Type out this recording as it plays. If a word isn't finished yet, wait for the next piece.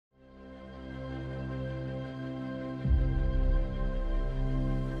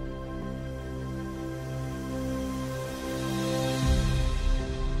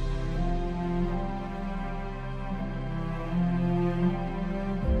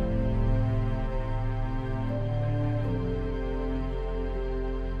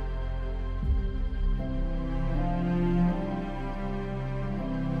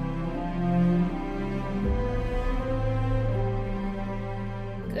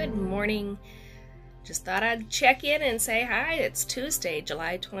Good morning. Just thought I'd check in and say hi. It's Tuesday,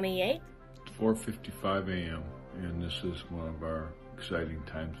 July 28th. It's 4:55 a.m. and this is one of our exciting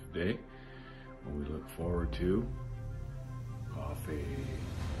times of day when we look forward to coffee.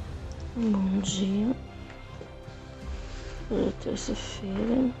 Bom dia. Hoje é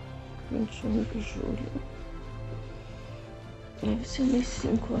terça-feira, 21 de julho. Deve ser umas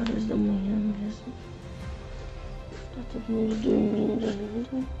 5 horas da manhã mesmo. Tá todo mundo dormindo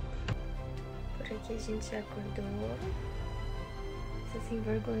ainda. Por aqui a gente já acordou. Essa sem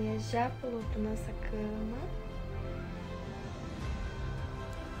vergonha já pulou pra nossa cama.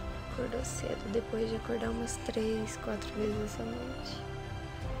 Acordou cedo, depois de acordar umas 3, 4 vezes essa noite.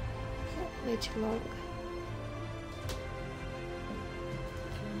 Noite longa.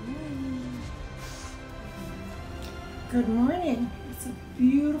 Good morning. It's a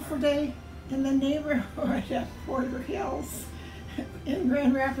beautiful day in the neighborhood at Porter Hills in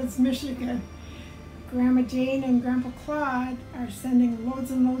Grand Rapids, Michigan. Grandma Jane and Grandpa Claude are sending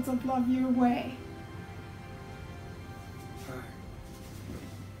loads and loads of love your way.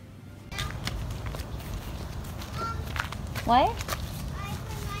 What?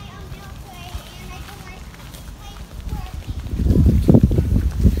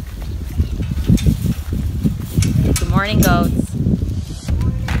 Good morning, goats.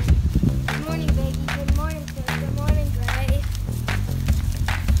 Good morning, baby. Good morning, Chris. Good morning, Gray.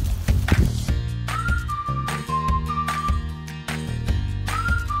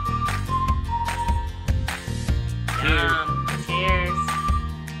 Cheers.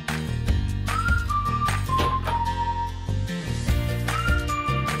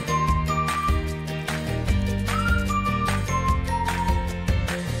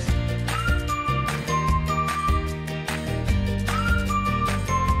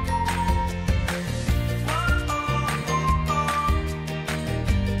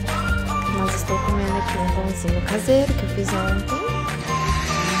 Mas estou comendo aqui um pãozinho caseiro que eu fiz ontem.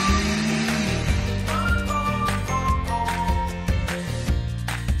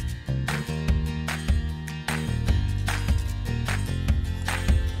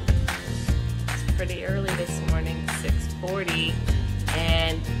 It's pretty early this morning, 6:40,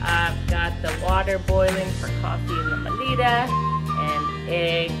 and I've got the water boiling for coffee in the Malita and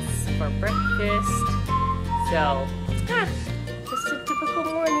eggs for breakfast. So, just a typical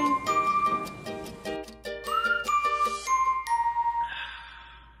morning.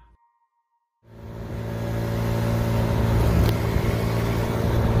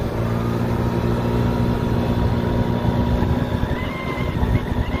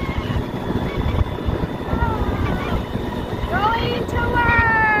 Going to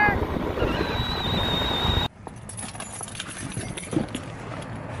work!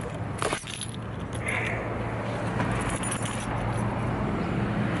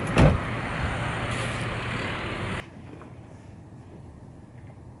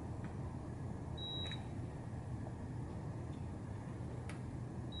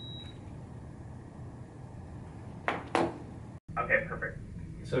 Okay, perfect.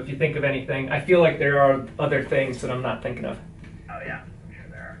 So if you think of anything, I feel like there are other things that I'm not thinking of. Oh yeah, I'm sure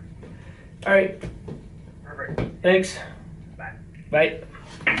there are. All right, Perfect. thanks. Bye. Bye.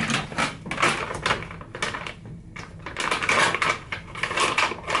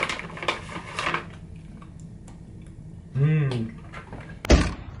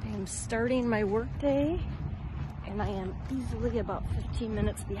 I am starting my workday, and I am easily about 15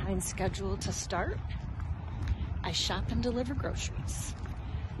 minutes behind schedule to start. I shop and deliver groceries.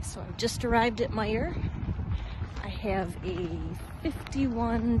 So I've just arrived at Meijer. I have a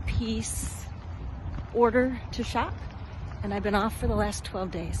 51-piece order to shop, and I've been off for the last 12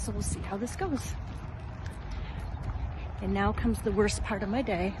 days, so we'll see how this goes. And now comes the worst part of my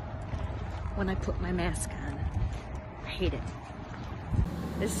day, when I put my mask on. I hate it.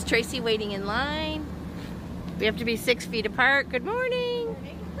 This is Tracy waiting in line. We have to be 6 feet apart. Good morning.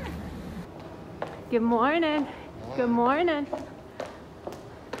 Good morning. Good morning.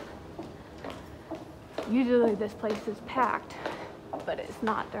 Usually this place is packed, but it's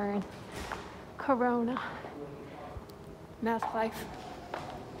not during Corona. Mask life.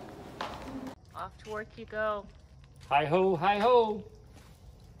 Off to work you go. Hi ho, hi ho.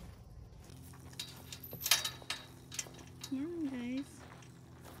 Yeah, guys.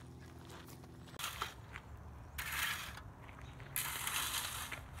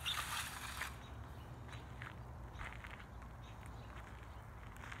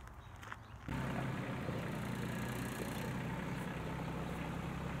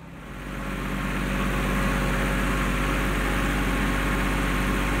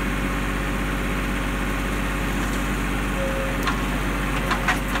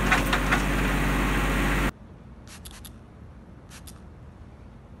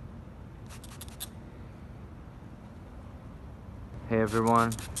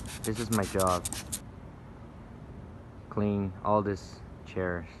 everyone, this is my job. Clean all these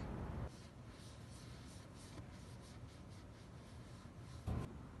chairs.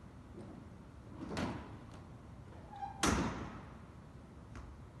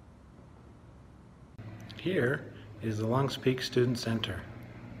 Here is the Longs Peak Student Center.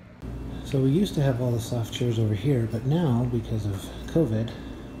 So we used to have all the soft chairs over here, but now, because of COVID,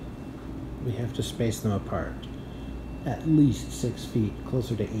 we have to space them apart. At least 6 feet,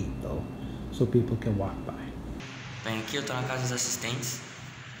 closer to 8 though, so people can walk by. Bem, aqui eu tô na casa dos assistentes,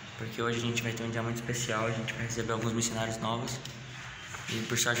 porque hoje a gente vai ter um dia muito especial, a gente vai receber alguns missionários novos. E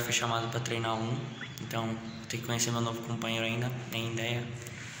por sorte eu fui chamado para treinar um, então vou ter que conhecer meu novo companheiro ainda, nem ideia,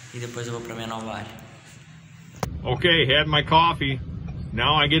 e depois eu vou para minha nova área. Okay, had my coffee.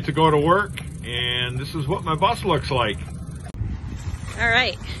 Now I get to go to work, and this is what my bus looks like. All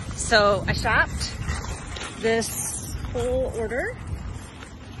right, so I shopped this whole order.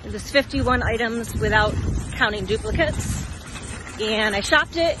 This 51 items without counting duplicates. And I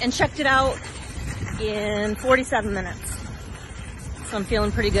shopped it and checked it out in 47 minutes. So I'm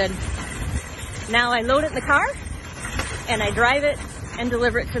feeling pretty good. Now I load it in the car and I drive it and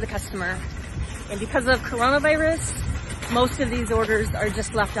deliver it to the customer. And because of coronavirus, most of these orders are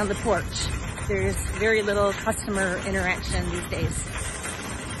just left on the porch. There's very little customer interaction these days.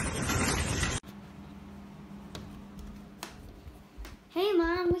 Hey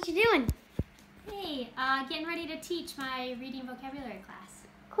Mom, what you doing? Hey, getting ready to teach my reading vocabulary class.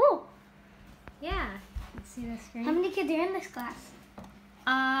 Cool. Yeah. Let's see the screen. How many kids are in this class?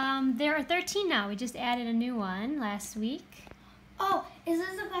 There are 13 now. We just added a new one last week. Oh, is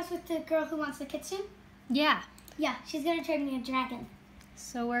this the class with the girl who wants the kitsune? Yeah. Yeah, she's gonna trade me a dragon.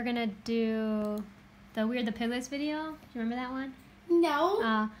 So we're gonna do the We're the Piglets video. Do you remember that one?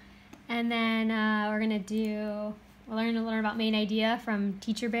 No. And then we're gonna do, we'll learn about Main Idea from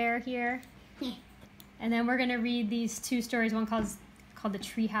Teacher Bear here. And then we're gonna read these two stories, one called The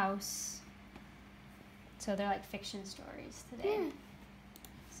Treehouse. So they're like fiction stories today. Yeah.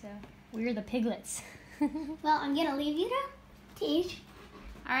 So we're the Piglets. Well, I'm gonna leave you to teach.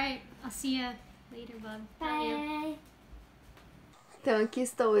 All right, I'll see you later, bud. Bye. Então aqui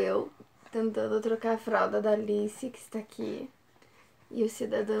estou eu, tentando trocar a fralda da Alice, que está aqui. E o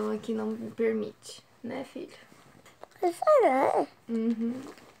cidadão aqui não me permite, né, filho? Será? Uhum.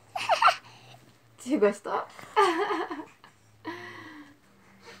 Você gostou?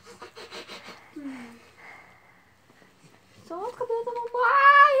 Só o cabelo da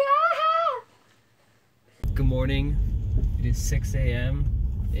mamãe! Good morning. It is 6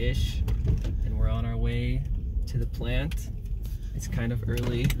 a.m.-ish, and we're on our way to the plant. It's kind of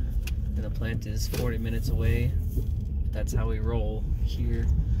early, and the plant is 40 minutes away. That's how we roll here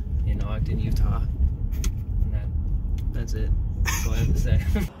in Ogden, Utah. And that's it. That's all I have to say.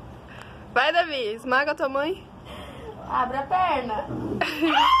 Vai, Davi, esmaga tua mãe. Abre a perna.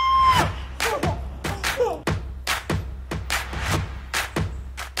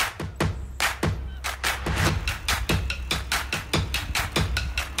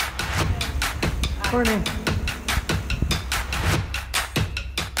 Morning.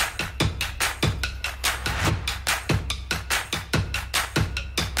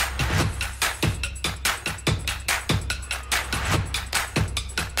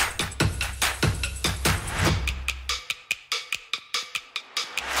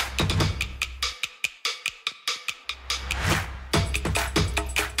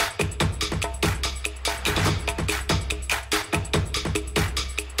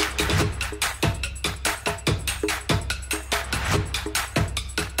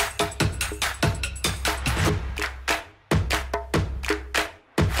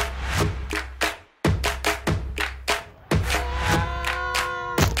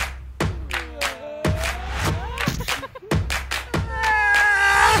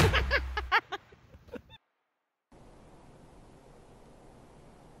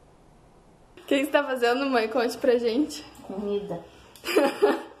 O que você tá fazendo, mãe? Conte pra gente. Comida.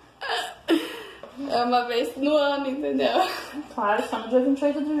 É uma vez no ano, entendeu? Claro, só no dia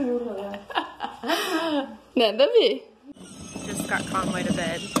 28 de julho, né? Né, Davi? Just got Conway to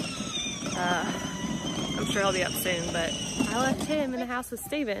bed. I'm sure he'll be up soon, but I left him in the house with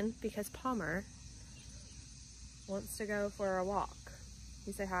Steven because Palmer wants to go for a walk.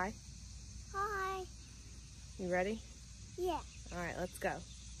 You say hi? Hi. You ready? Yeah. All right, let's go.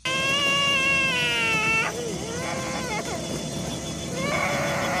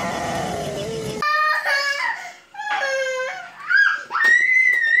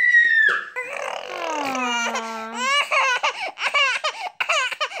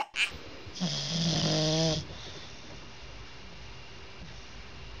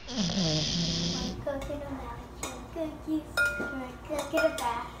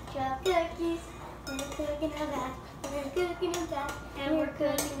 Chocolate cookies. We're cooking them that. We're cooking them that. And we're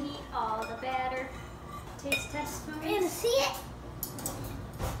gonna eat all the batter. Taste test for me. And see it?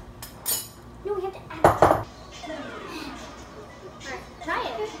 No, we have to add it. Alright, try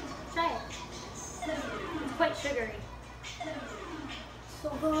it. Try it. It's quite sugary. So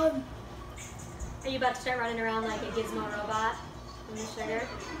good. Are you about to start running around like a gizmo robot from the sugar?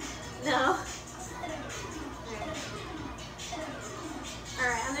 No?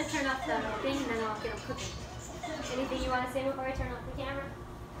 Alright, I'm going to turn off the thing and then I'll get them cooking. Anything you want to say before I turn off the camera?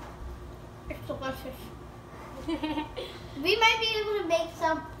 It's delicious. We might be able to make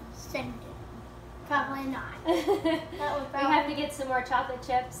some scented. Probably not. We have to get some more chocolate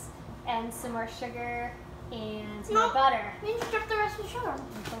chips and some more sugar and some more butter. We need to drop the rest of the sugar.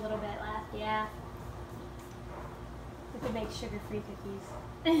 There's a little bit left, yeah. We could make sugar-free cookies.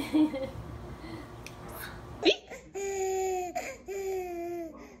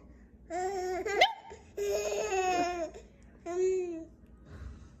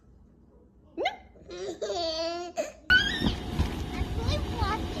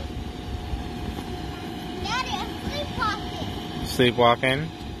 Sleepwalking?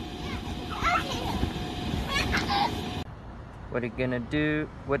 What are you gonna do?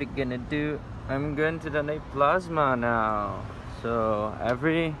 What are you gonna do? I'm going to donate plasma now. So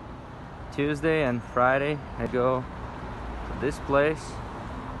every Tuesday and Friday I go to this place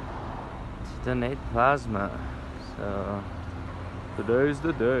to donate plasma. So today's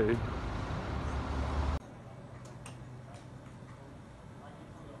the day.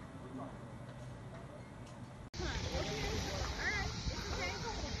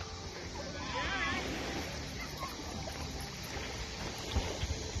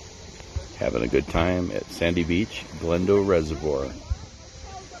 Having a good time at Sandy Beach, Glendo Reservoir.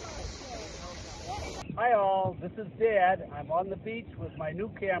 Hi all, this is Dad. I'm on the beach with my new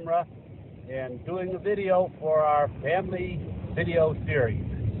camera and doing a video for our family video series.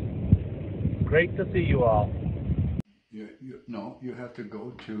 Great to see you all. No, you have to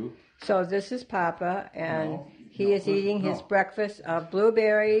go to... So this is Papa, and he is eating his breakfast of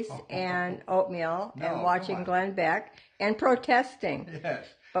blueberries and oatmeal and watching Glenn Beck and protesting. Yes.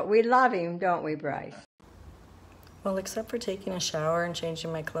 But we love him, don't we, Bryce? Well, except for taking a shower and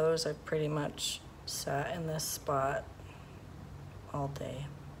changing my clothes, I pretty much sat in this spot all day.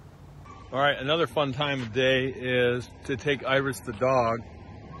 All right, another fun time of day is to take Iris the dog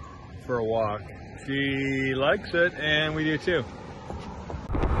for a walk. She likes it, and we do too.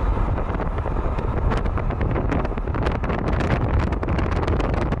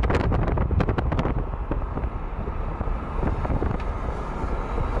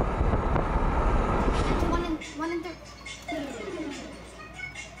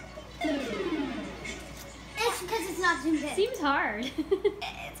 It's because it's not zoomed in. Seems hard.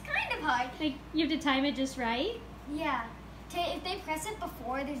 It's kind of hard. Like, you have to time it just right? Yeah. If they press it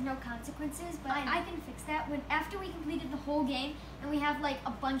before, there's no consequences, but I can fix that. After we completed the whole game and we have like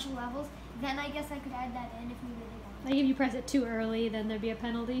a bunch of levels, then I guess I could add that in if we really want. Like if you press it too early, then there'd be a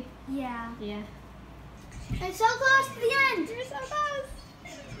penalty? Yeah. Yeah. I'm so close to the end! You're so close!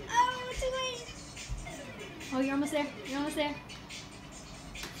 Oh, too late! Oh, you're almost there. You're almost there.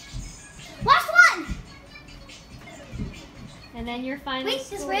 Last one! And then your final Wait,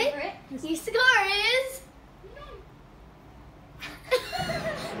 score. just wait. Your score is...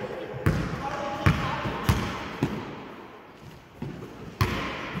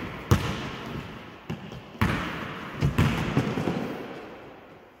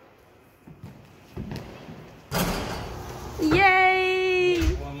 Yay!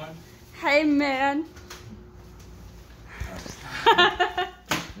 Hey, man.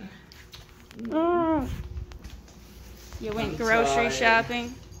 You went grocery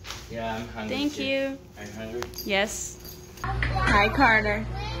shopping? Yeah, I'm hungry. Thank too. you. Are you hungry? Yes. Hi, Carter.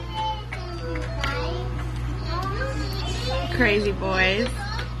 Crazy boys.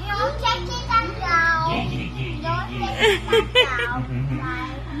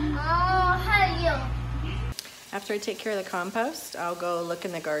 After I take care of the compost, I'll go look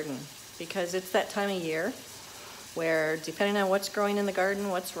in the garden because it's that time of year where, depending on what's growing in the garden,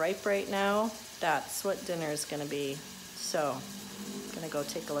 what's ripe right now, that's what dinner is going to be. So, I'm going to go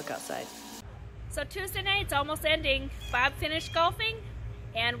take a look outside. So Tuesday night's almost ending. Bob finished golfing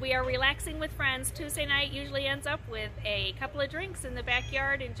and we are relaxing with friends. Tuesday night usually ends up with a couple of drinks in the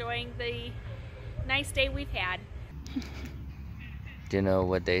backyard, enjoying the nice day we've had. Do you know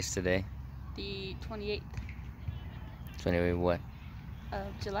what day is today? The 28th 28 what? of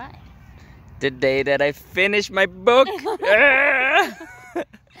July. The day that I finished my book!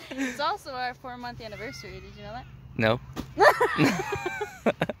 It's also our 4-month anniversary. Did you know that? No.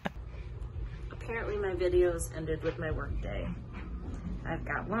 videos ended with my work day. I've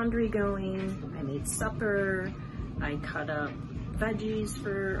got laundry going, I made supper, I cut up veggies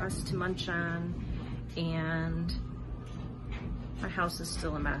for us to munch on, and my house is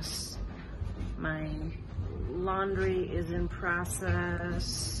still a mess. My laundry is in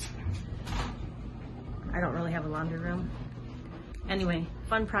process. I don't really have a laundry room. Anyway,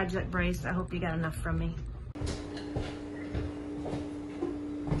 fun project, Bryce. I hope you got enough from me.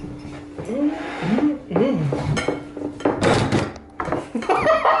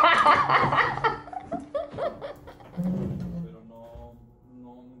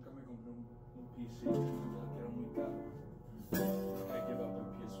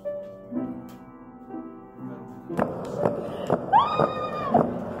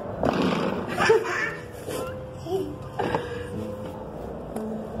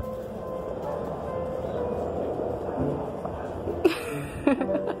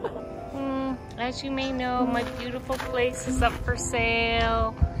 As you may know, my beautiful place is up for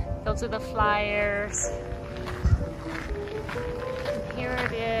sale. Those are the flyers. Here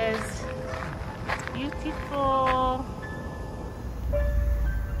it is. It's beautiful.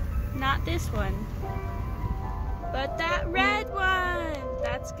 Not this one, but that red one.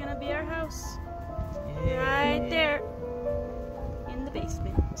 That's gonna be our house. Right there in the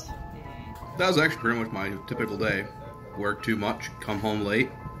basement. That was actually pretty much my typical day. Work too much, come home late,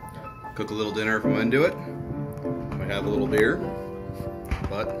 cook a little dinner if I'm into it, might have a little beer,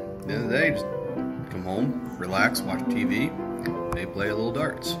 but at the end of the day, just come home, relax, watch TV, maybe play a little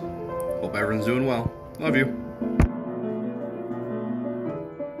darts. Hope everyone's doing well. Love you.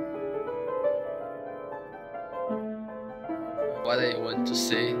 What I want to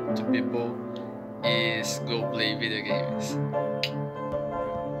say to people is go play video games.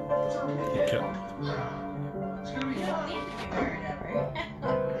 Então,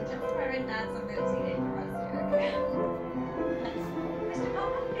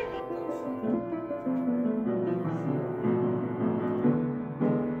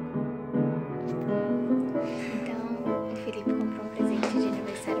 o Felipe comprou um presente de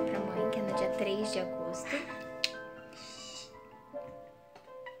aniversário pra mãe, que é no dia 3 de agosto.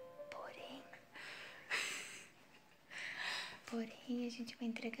 Porém, a gente vai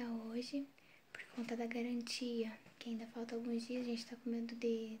entregar hoje por conta da garantia, que ainda falta alguns dias, a gente tá com medo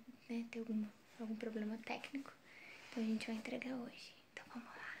de, né, ter algum problema técnico. Então a gente vai entregar hoje. Então vamos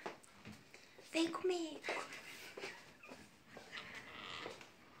lá. Vem comigo!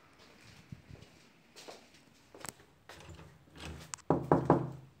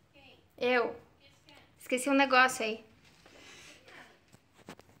 Eu esqueci um negócio aí.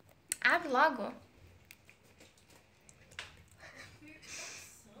 Abre logo.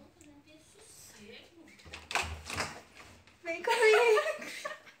 Vem comigo.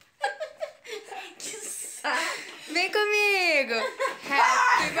 Que saco. Vem comigo.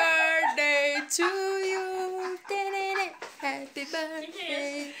 Happy birthday to you. Happy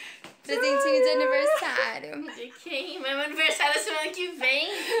birthday. Presentinho de aniversário. De quem? Meu aniversário é semana que vem.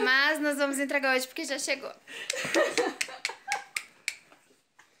 Mas nós vamos entregar hoje porque já chegou.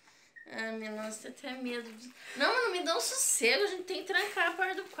 Ah, minha nossa, até medo. Não, mas não me dá um sossego. A gente tem que trancar a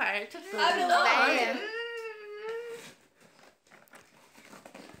porta do quarto. Ah, meu Deus.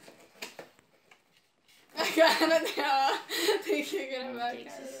 A cara dela. Tem que gravar a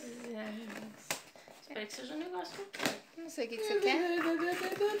cara. Espero que seja um negócio. Não sei o que você quer.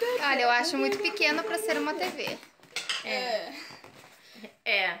 Olha, eu acho muito pequeno pra ser uma TV.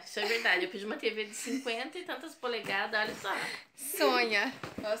 Isso é verdade. Eu pedi uma TV de 50 e tantas polegadas, olha só. Sonha.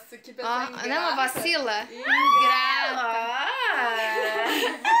 Nossa, que pessoa ingrata. Não é uma vacila? Ingrata.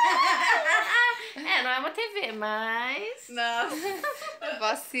 Não é uma TV, mas... Nossa.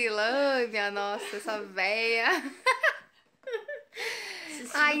 Vacila. Ai, minha nossa, essa véia.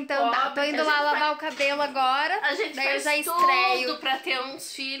 Então tá. Tô indo lá lavar o cabelo agora. A gente daí faz eu já estreio. tudo pra ter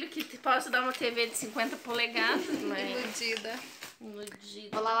uns filhos que possam dar uma TV de 50 polegadas, mas... Iludida. Iludida.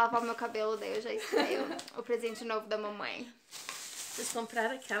 Vou lá lavar meu cabelo, daí eu já estreio o presente novo da mamãe. Vocês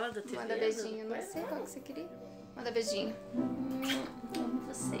compraram aquela da TV? Manda beijinho. Não sei qual que você queria. Manda beijinho. Amo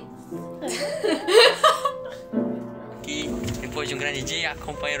vocês. Aqui, depois de um grande dia,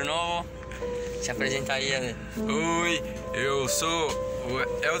 companheiro novo, se apresentaria. Oi, eu sou o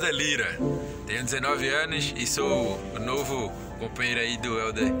Helder Lira, tenho 19 anos e sou o novo companheiro aí do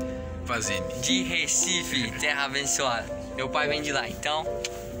Helder Pazini. De Recife, terra abençoada. Meu pai vem de lá, então.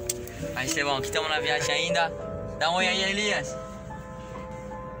 Mas Estevão, aqui estamos na viagem ainda. Dá um oi aí, Elias.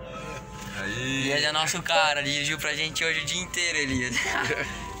 Aí. Elias é nosso cara, dirigiu pra gente hoje o dia inteiro, Elias.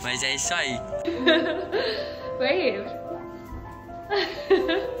 Mas é isso aí. Foi eu.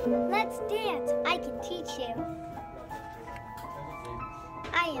 Let's dance. I can teach you.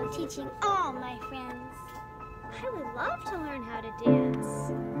 I am teaching all my friends. I would love to learn how to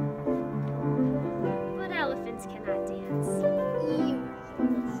dance. But elephants cannot dance. You.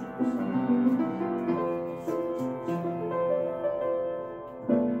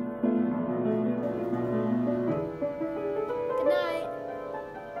 Good night.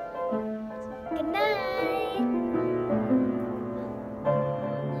 Good night.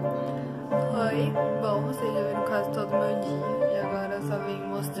 Oi, bom, vocês já viram quase todo o meu dia. E agora eu só vim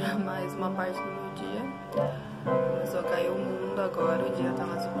mostrar mais uma parte do meu dia. Começou a cair o mundo agora, o dia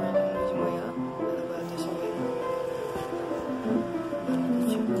tava super lindo de manhã. Mas agora tá chovendo.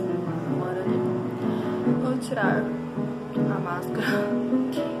 Tipo, uma hora ali. Vou tirar a máscara.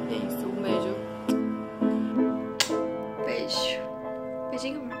 É isso, um beijo. Beijo.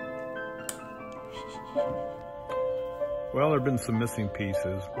 Beijinho, amor. Well, there have been some missing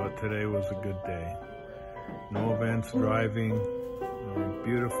pieces, but today was a good day. No events, driving, a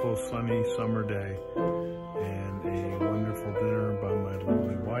beautiful sunny summer day, and a wonderful dinner by my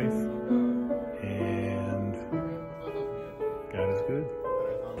lovely wife, and God is good.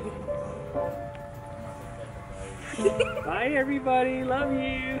 Bye everybody, love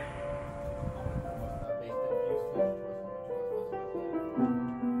you.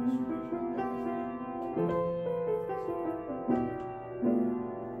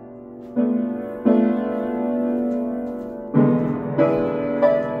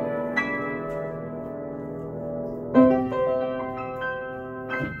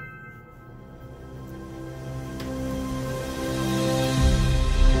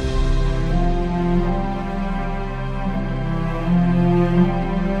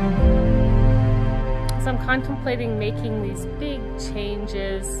 Contemplating making these big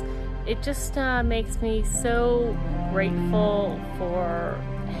changes, it just makes me so grateful for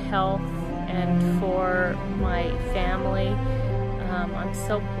health and for my family. I'm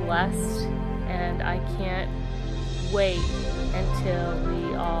so blessed, and I can't wait until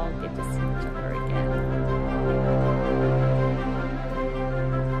we all get to see each other again.